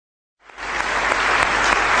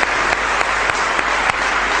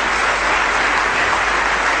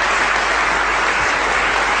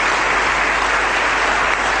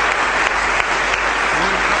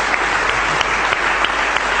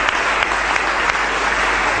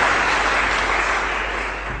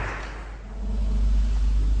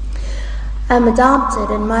I'm adopted,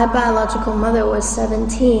 and my biological mother was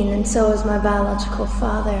 17, and so was my biological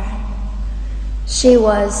father. She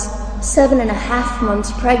was 7.5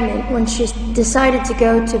 months pregnant when she decided to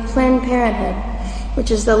go to Planned Parenthood,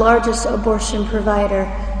 which is the largest abortion provider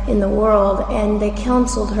in the world, and they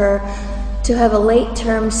counseled her to have a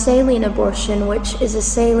late-term saline abortion, which is a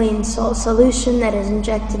saline salt solution that is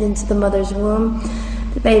injected into the mother's womb.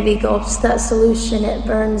 The baby gulps that solution, it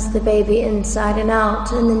burns the baby inside and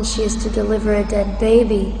out, and then she is to deliver a dead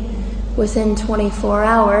baby within 24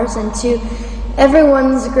 hours. And to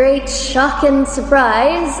everyone's great shock and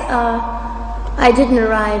surprise, I didn't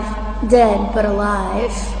arrive dead but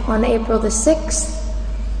alive on April the 6th,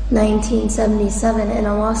 1977 in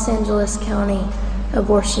a Los Angeles County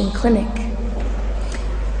abortion clinic.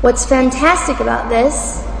 What's fantastic about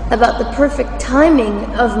this, about the perfect timing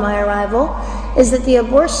of my arrival, is that the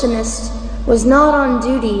abortionist was not on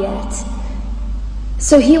duty yet.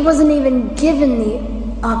 So he wasn't even given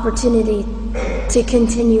the opportunity to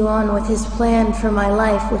continue on with his plan for my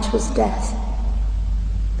life, which was death.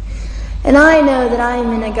 And I know that I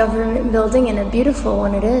am in a government building, and a beautiful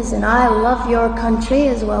one it is, and I love your country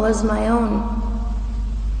as well as my own.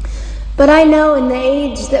 But I know in the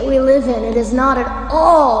age that we live in, it is not at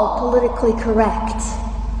all politically correct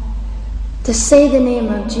to say the name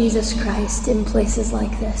of Jesus Christ in places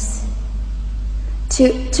like this.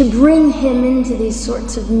 To bring him into these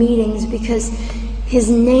sorts of meetings, because his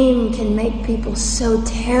name can make people so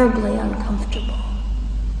terribly uncomfortable.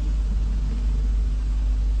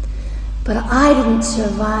 But I didn't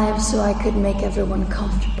survive so I could make everyone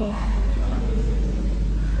comfortable.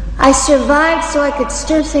 I survived so I could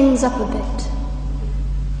stir things up a bit.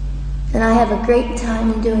 And I have a great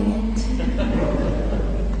time doing it.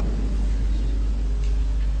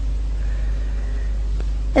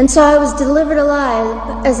 And so I was delivered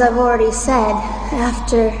alive, as I've already said,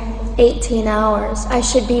 after 18 hours. I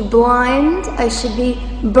should be blind, I should be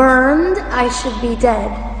burned, I should be dead.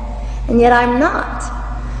 And yet I'm not.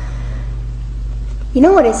 You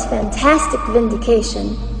know what is fantastic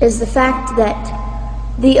vindication is the fact that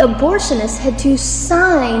the abortionist had to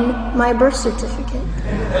sign my birth certificate.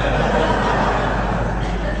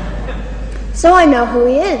 So I know who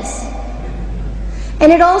he is.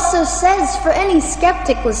 And it also says, for any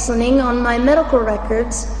skeptic listening, on my medical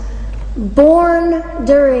records, born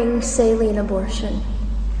during saline abortion.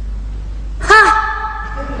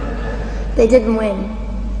 Ha! They didn't win.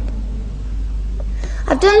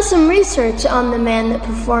 I've done some research on the man that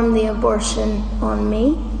performed the abortion on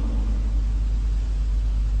me.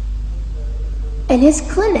 And his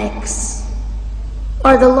clinics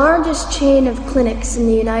are the largest chain of clinics in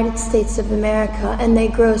the United States of America, and they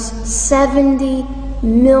gross $70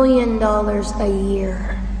 million a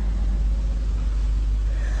year.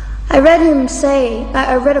 I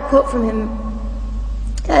read a quote from him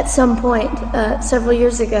at some point several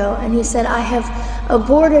years ago, and he said, "I have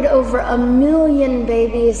aborted over 1 million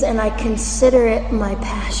babies, and I consider it my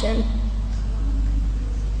passion."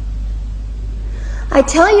 I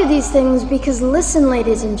tell you these things because, listen,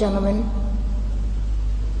 ladies and gentlemen,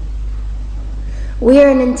 we are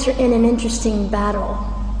in an interesting battle,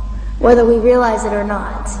 whether we realize it or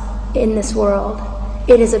not, in this world.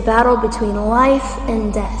 It is a battle between life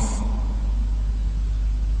and death.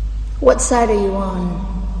 What side are you on?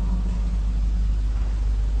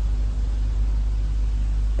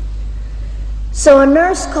 So a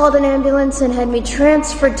nurse called an ambulance and had me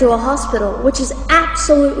transferred to a hospital, which is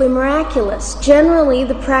absolutely miraculous. Generally,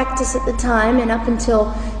 the practice at the time, and up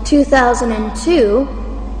until 2002,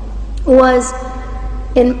 was,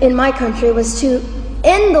 in my country, was to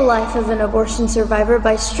end the life of an abortion survivor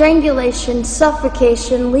by strangulation,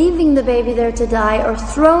 suffocation, leaving the baby there to die, or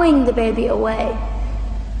throwing the baby away.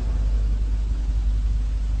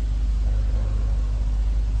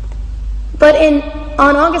 But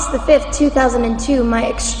on August the 5th, 2002, my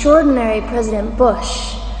extraordinary President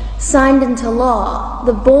Bush signed into law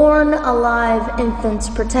the Born Alive Infants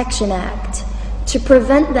Protection Act to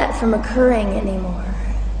prevent that from occurring anymore.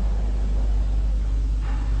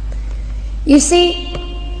 You see,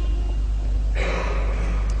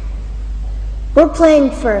 we're playing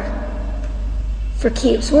for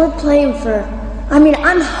keeps. We're playing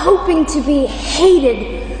I'm hoping to be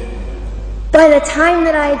hated by the time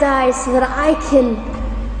that I die so that I can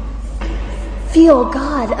feel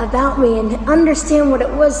God about me and understand what it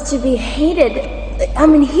was to be hated.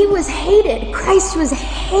 He was hated. Christ was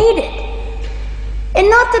hated. And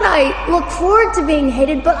not that I look forward to being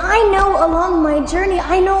hated, but I know along my journey,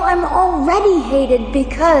 I know I'm already hated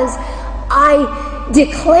because I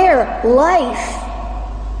declare life.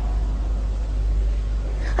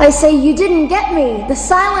 I say, you didn't get me. The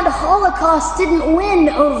silent Holocaust didn't win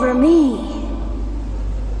over me.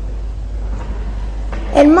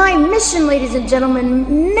 And my mission, ladies and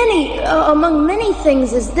gentlemen, among many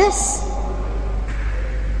things, is this: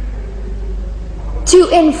 to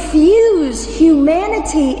infuse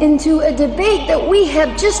humanity into a debate that we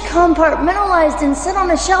have just compartmentalized and set on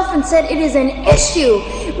a shelf and said it is an issue.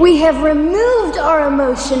 We have removed our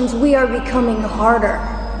emotions. We are becoming harder.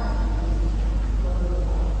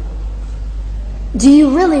 Do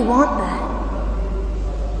you really want that?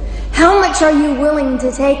 How much are you willing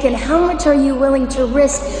to take, and how much are you willing to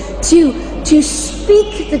risk to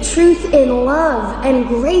speak the truth in love and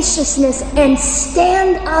graciousness and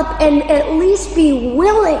stand up and at least be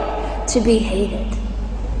willing to be hated?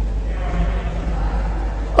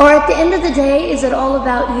 Or at the end of the day, is it all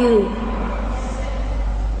about you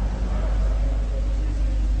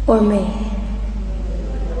or me?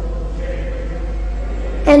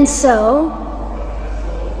 And so,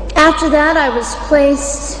 after that, I was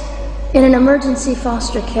placed in an emergency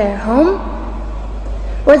foster care home,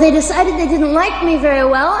 where they decided they didn't like me very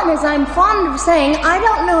well, and as I'm fond of saying, I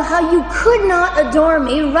don't know how you could not adore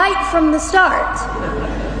me right from the start.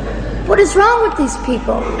 What is wrong with these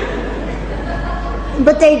people?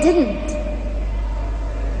 But they didn't.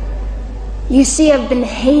 You see, I've been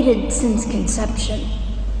hated since conception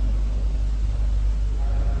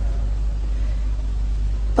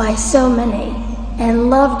by so many, and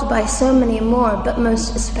loved by so many more, but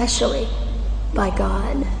most especially by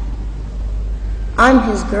God. I'm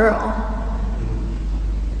his girl.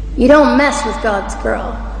 You don't mess with God's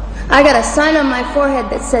girl. I got a sign on my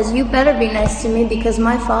forehead that says, you better be nice to me because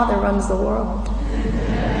my Father runs the world.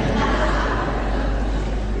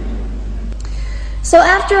 So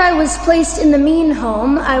after I was placed in the mean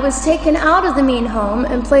home, I was taken out of the mean home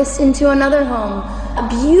and placed into another home, a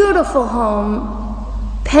beautiful home,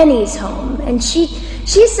 Penny's home. And she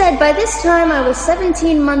said by this time I was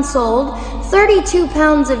 17 months old, 32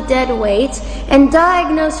 pounds of dead weight, and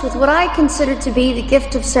diagnosed with what I considered to be the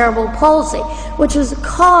gift of cerebral palsy, which was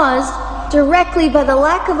caused directly by the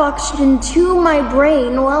lack of oxygen to my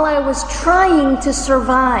brain while I was trying to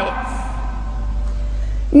survive.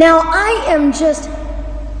 Now I am just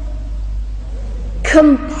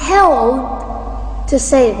compelled to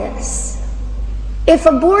say this. If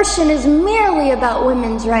abortion is merely about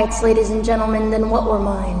women's rights, ladies and gentlemen, then what were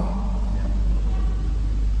mine?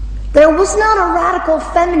 There was not a radical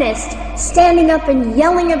feminist standing up and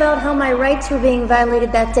yelling about how my rights were being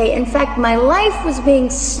violated that day. In fact, my life was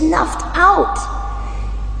being snuffed out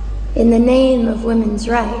in the name of women's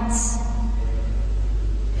rights.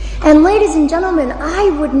 And ladies and gentlemen,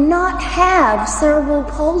 I would not have cerebral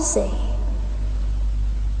palsy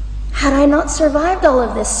had I not survived all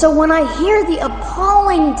of this. So when I hear the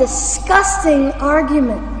appalling, disgusting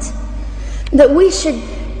argument that we should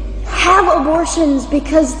have abortions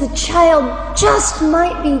because the child just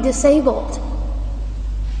might be disabled,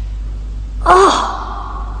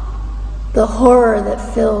 the horror that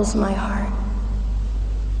fills my heart.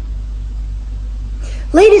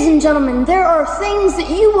 Ladies and gentlemen, there are things that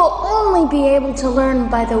you will only be able to learn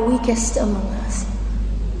by the weakest among us.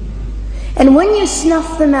 And when you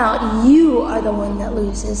snuff them out, you are the one that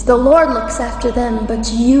loses. The Lord looks after them, but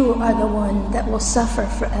you are the one that will suffer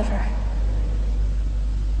forever.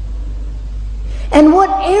 And what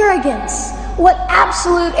arrogance, what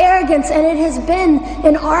absolute arrogance, and it has been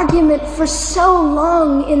an argument for so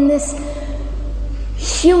long in this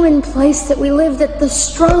human place that we live, that the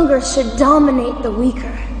stronger should dominate the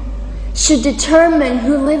weaker, should determine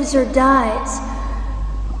who lives or dies.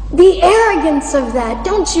 The arrogance of that.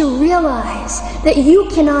 Don't you realize that you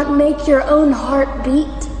cannot make your own heart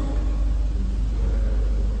beat?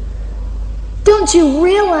 Don't you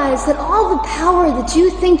realize that all the power that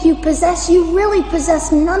you think you possess, you really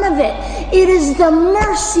possess none of it? It is the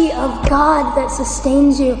mercy of God that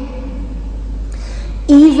sustains you,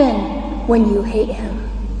 even when you hate him.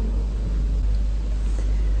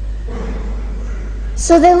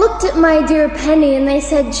 So they looked at my dear Penny and they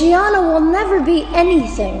said, Gianna will never be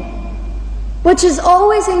anything, which is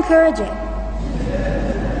always encouraging.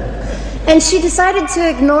 And she decided to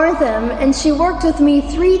ignore them, and she worked with me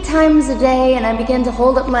 3 times a day, and I began to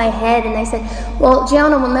hold up my head, and they said, well,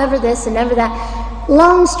 Gianna will never this and never that.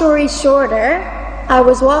 Long story shorter, I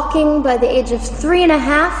was walking by the age of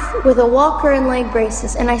 3.5 with a walker and leg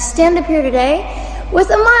braces, and I stand up here today with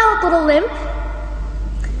a mild little limp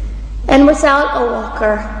and without a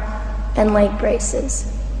walker and leg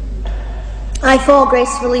braces. I fall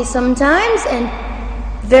gracefully sometimes and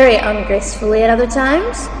very ungracefully at other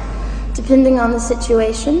times, depending on the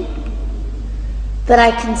situation. but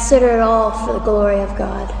I consider it all for the glory of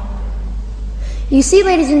God. You see,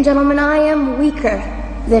 ladies and gentlemen, I am weaker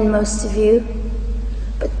than most of you,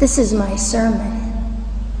 but this is my sermon.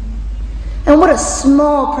 And what a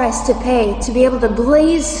small price to pay to be able to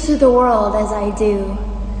blaze through the world as I do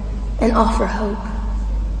and offer hope.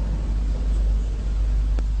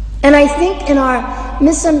 And I think in our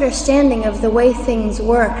misunderstanding of the way things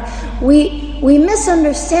work, we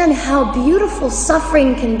misunderstand how beautiful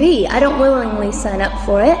suffering can be. I don't willingly sign up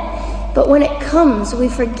for it, but when it comes, we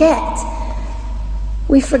forget.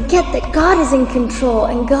 We forget that God is in control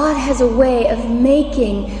and God has a way of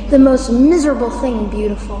making the most miserable thing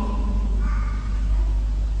beautiful.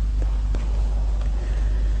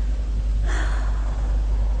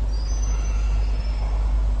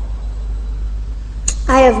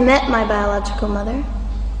 I have met my biological mother.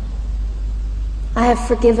 I have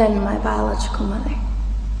forgiven my biological mother.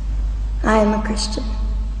 I am a Christian.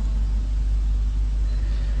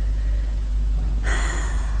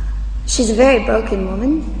 She's a very broken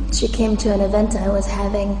woman. She came to an event I was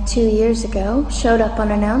having 2 years ago, showed up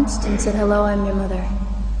unannounced, and said, "Hello, I'm your mother."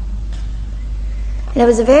 And it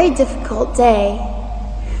was a very difficult day.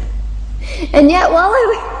 And yet, while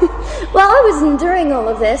I was enduring all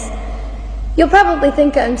of this, you'll probably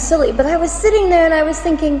think I'm silly, but I was sitting there and I was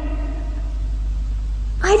thinking,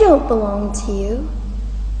 I don't belong to you.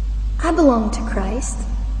 I belong to Christ.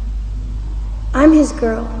 I'm his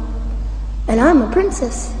girl, and I'm a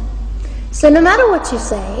princess. So no matter what you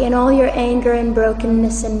say, in all your anger and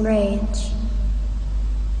brokenness and rage,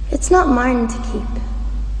 it's not mine to keep.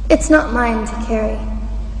 It's not mine to carry,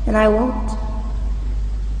 and I won't.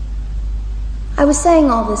 I was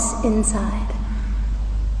saying all this inside.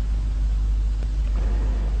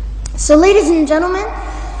 So ladies and gentlemen,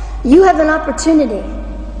 you have an opportunity.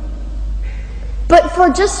 But for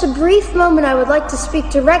just a brief moment, I would like to speak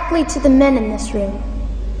directly to the men in this room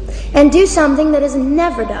and do something that is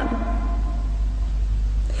never done.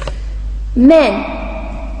 Men,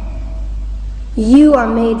 you are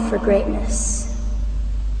made for greatness.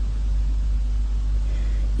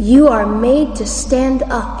 You are made to stand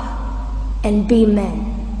up and be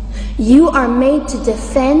men. You are made to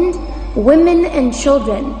defend women and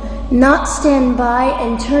children, not stand by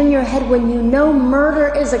and turn your head when you know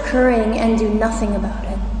murder is occurring and do nothing about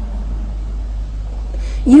it.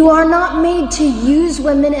 You are not made to use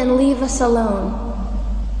women and leave us alone.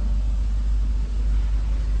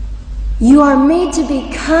 You are made to be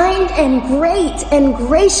kind and great and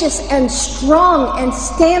gracious and strong and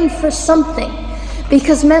stand for something.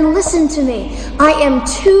 Because men, listen to me. I am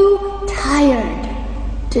too tired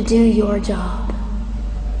to do your job.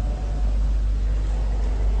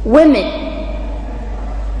 Women,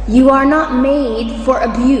 you are not made for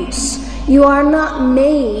abuse. You are not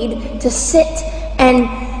made to sit and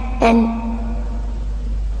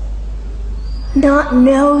not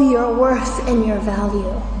know your worth and your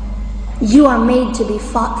value. You are made to be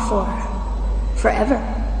fought for forever.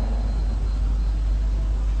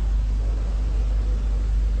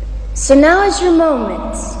 So now is your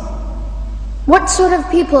moment. What sort of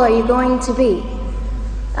people are you going to be?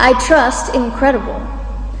 I trust incredible.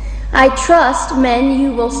 I trust, men,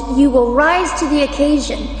 you will rise to the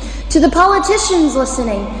occasion. To the politicians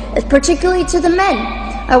listening, particularly to the men,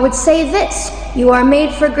 I would say this: you are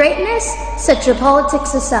made for greatness. Set your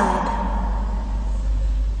politics aside.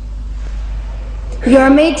 You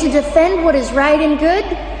are made to defend what is right and good.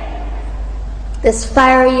 This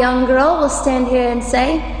fiery young girl will stand here and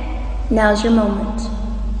say, now's your moment.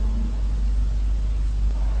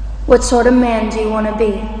 What sort of man do you want to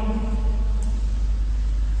be?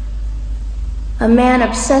 A man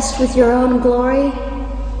obsessed with your own glory,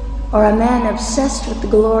 or a man obsessed with the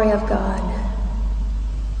glory of God?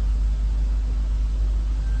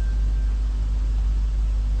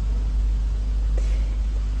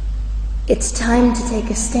 It's time to take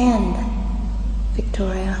a stand,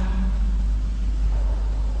 Victoria.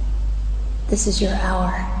 This is your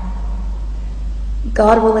hour.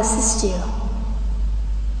 God will assist you.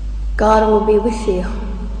 God will be with you.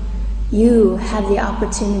 You have the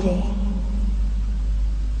opportunity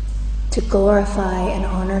to glorify and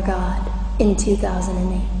honor God in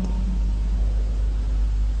 2008.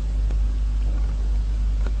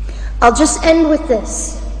 I'll just end with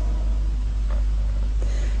this.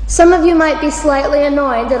 Some of you might be slightly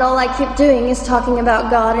annoyed that all I keep doing is talking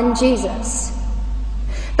about God and Jesus.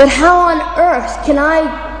 But how on earth can I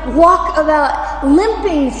walk about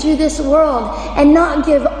limping through this world and not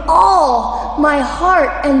give all my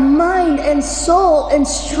heart and mind and soul and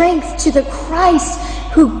strength to the Christ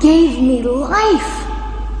who gave me life?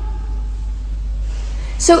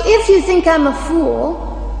 So if you think I'm a fool,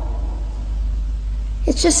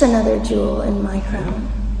 It's just another jewel in my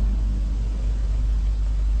crown.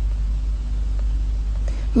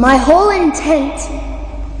 My whole intent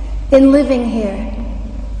in living here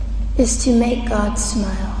is to make God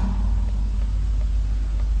smile.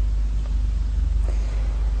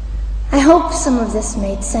 I hope some of this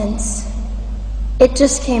made sense. It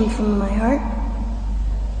just came from my heart.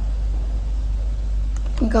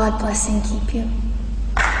 God bless and keep you.